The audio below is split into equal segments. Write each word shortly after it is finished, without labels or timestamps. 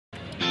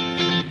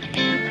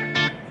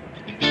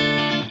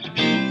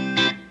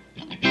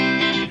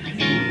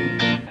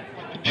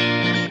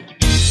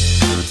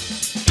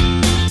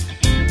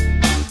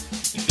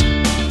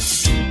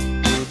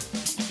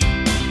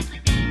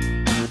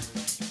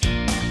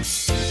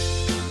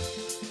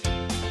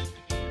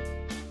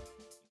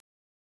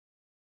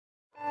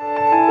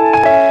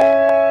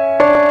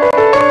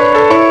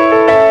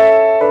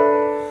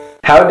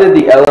How did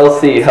the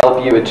LLC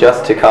help you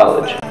adjust to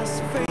college?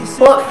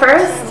 Well, at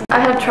first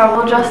I had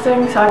trouble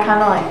adjusting, so I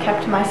kind of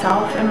kept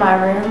myself in my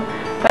room.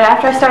 But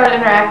after I started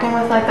interacting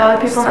with the other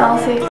people in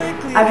the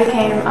LLC, I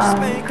became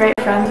great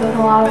friends with a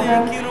lot of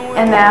them.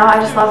 And now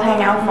I just love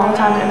hanging out with them all the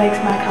time, and it makes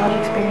my college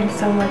experience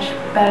so much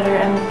better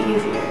and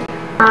easier.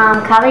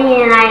 Coming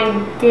in, I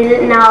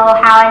didn't know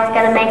how I was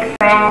going to make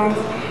friends,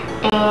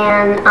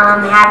 and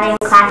having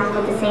classes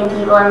with the same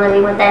people and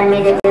living with them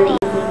made it really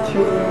easy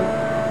to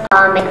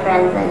make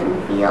friends and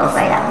feel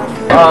right at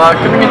home.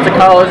 Coming into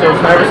college, I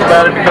was nervous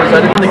about it because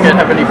I didn't think I'd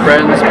have any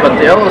friends, but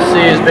the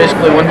LLC is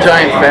basically one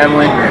giant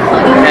family,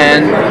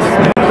 and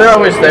they're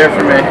always there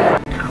for me.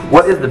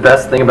 What is the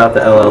best thing about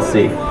the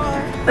LLC?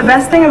 The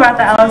best thing about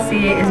the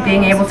LLC is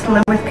being able to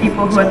live with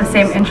people who have the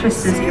same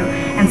interests as you,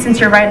 and since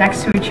you're right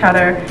next to each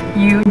other,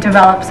 you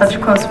develop such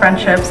close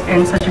friendships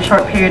in such a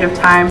short period of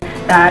time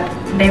that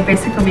they've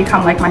basically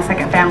become like my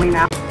second family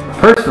now.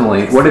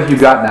 Personally, what have you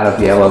gotten out of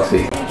the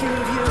LLC?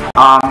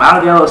 Out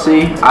of the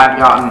LLC, I've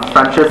gotten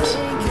friendships,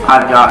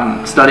 I've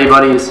gotten study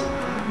buddies,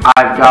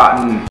 I've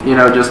gotten,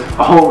 just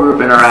a whole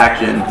group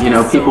interaction,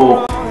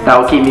 people that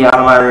will keep me out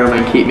of my room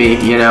and keep me,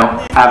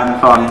 having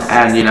fun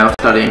and,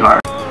 studying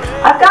hard.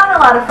 I've gotten a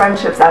lot of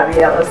friendships out of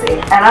the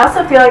LLC, and I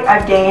also feel like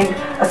I've gained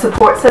a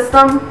support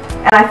system,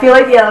 and I feel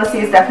like the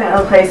LLC is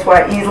definitely a place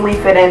where I easily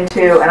fit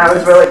into and I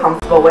was really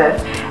comfortable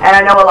with, and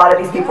I know a lot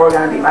of these people are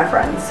going to be my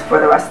friends for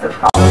the rest of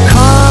college.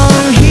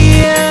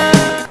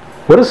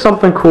 What is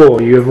something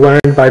cool you have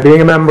learned by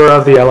being a member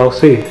of the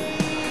LLC?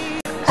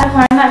 I've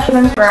learned that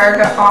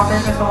Shippensburg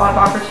offers us a lot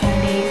of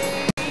opportunities,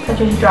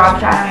 such as job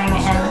shadowing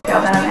in the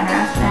field that I'm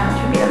interested in,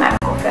 which would be the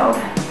medical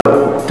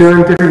field.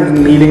 During different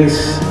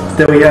meetings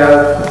that we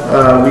have,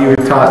 we were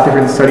taught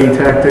different study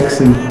tactics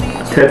and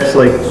tips,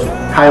 like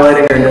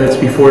highlighting our notes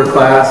before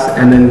class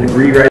and then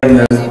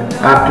rewriting them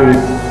after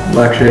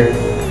lecture.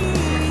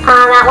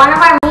 At one of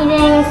our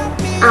meetings,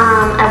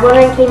 a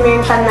woman came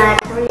in from the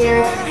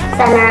Career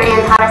Center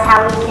and taught us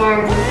how we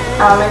can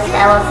list the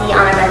LLC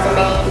on a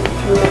resume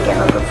to make it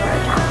look good for our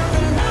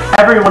job.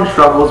 Everyone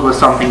struggles with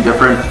something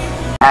different,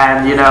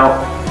 and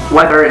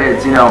whether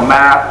it's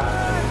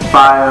math,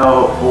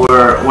 bio,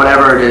 or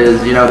whatever it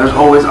is, there's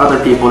always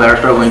other people that are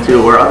struggling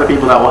too, or other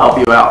people that will help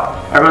you out.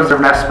 Everyone's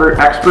an expert,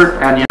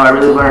 and I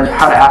really learned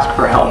how to ask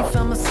for help.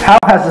 How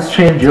has this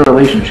changed your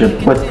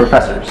relationship with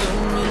professors?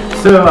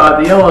 So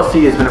the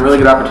LLC has been a really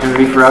good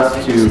opportunity for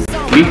us to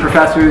meet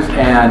professors,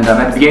 and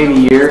at the beginning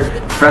of the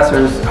year,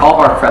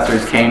 all of our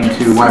professors came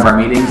to one of our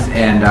meetings,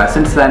 and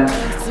since then,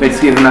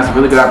 it's given us a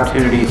really good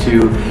opportunity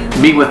to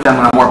meet with them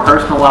on a more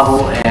personal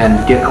level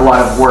and get a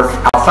lot of work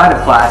outside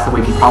of class that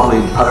we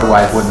probably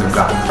otherwise wouldn't have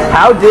gotten.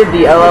 How did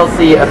the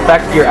LLC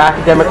affect your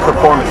academic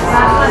performance?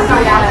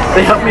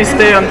 They helped me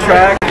stay on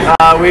track.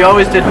 We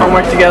always did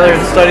homework together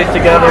and studied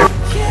together.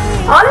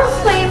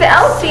 Honestly, the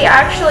LLC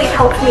actually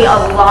helped me a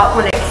lot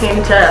when it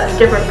came to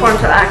different forms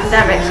of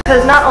academics,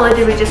 because not only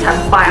did we just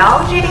have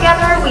biology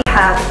together, we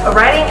had a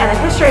writing and a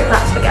history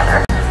class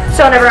together.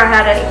 So whenever I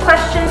had any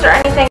questions or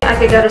anything, I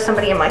could go to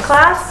somebody in my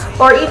class,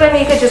 or even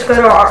you could just go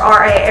to our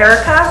RA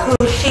Erica,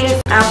 who she's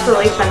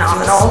absolutely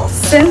phenomenal.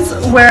 Since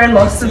we're in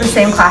most of the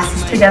same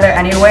classes together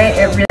anyway,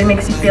 it really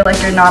makes you feel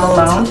like you're not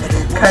alone,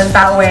 because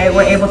that way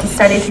we're able to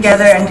study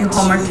together and do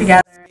homework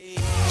together.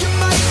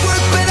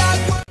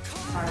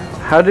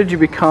 How did you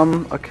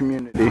become a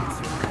community?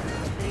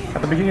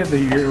 At the beginning of the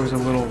year, it was a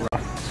little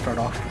rough to start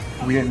off.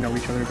 We didn't know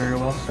each other very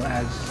well, so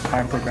as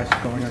time progressed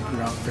going on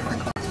throughout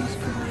different classes,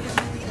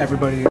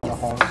 everybody in the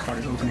hall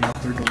started opening up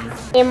their door.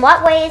 In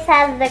what ways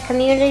has the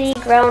community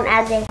grown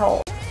as a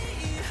whole?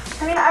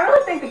 I mean, I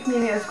really think the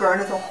community has grown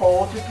as a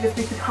whole just because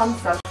we've become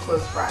such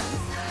close friends.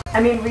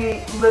 I mean,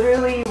 we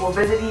literally will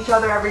visit each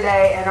other every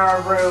day in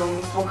our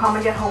rooms, we'll come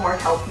and get homework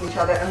help from each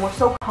other, and we're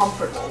so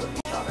comfortable with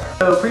each other.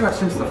 So pretty much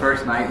since the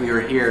first night we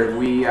were here,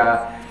 we've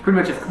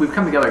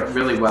come together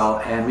really well,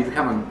 and we've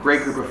become a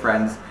great group of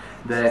friends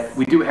that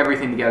we do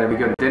everything together. We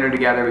go to dinner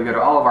together, we go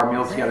to all of our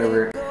meals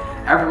together.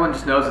 Everyone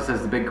just knows us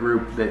as the big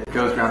group that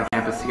goes around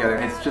campus together,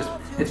 and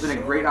it's been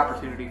a great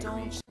opportunity for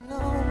me.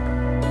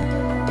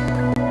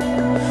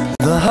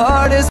 The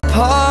hardest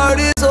part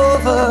is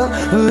over.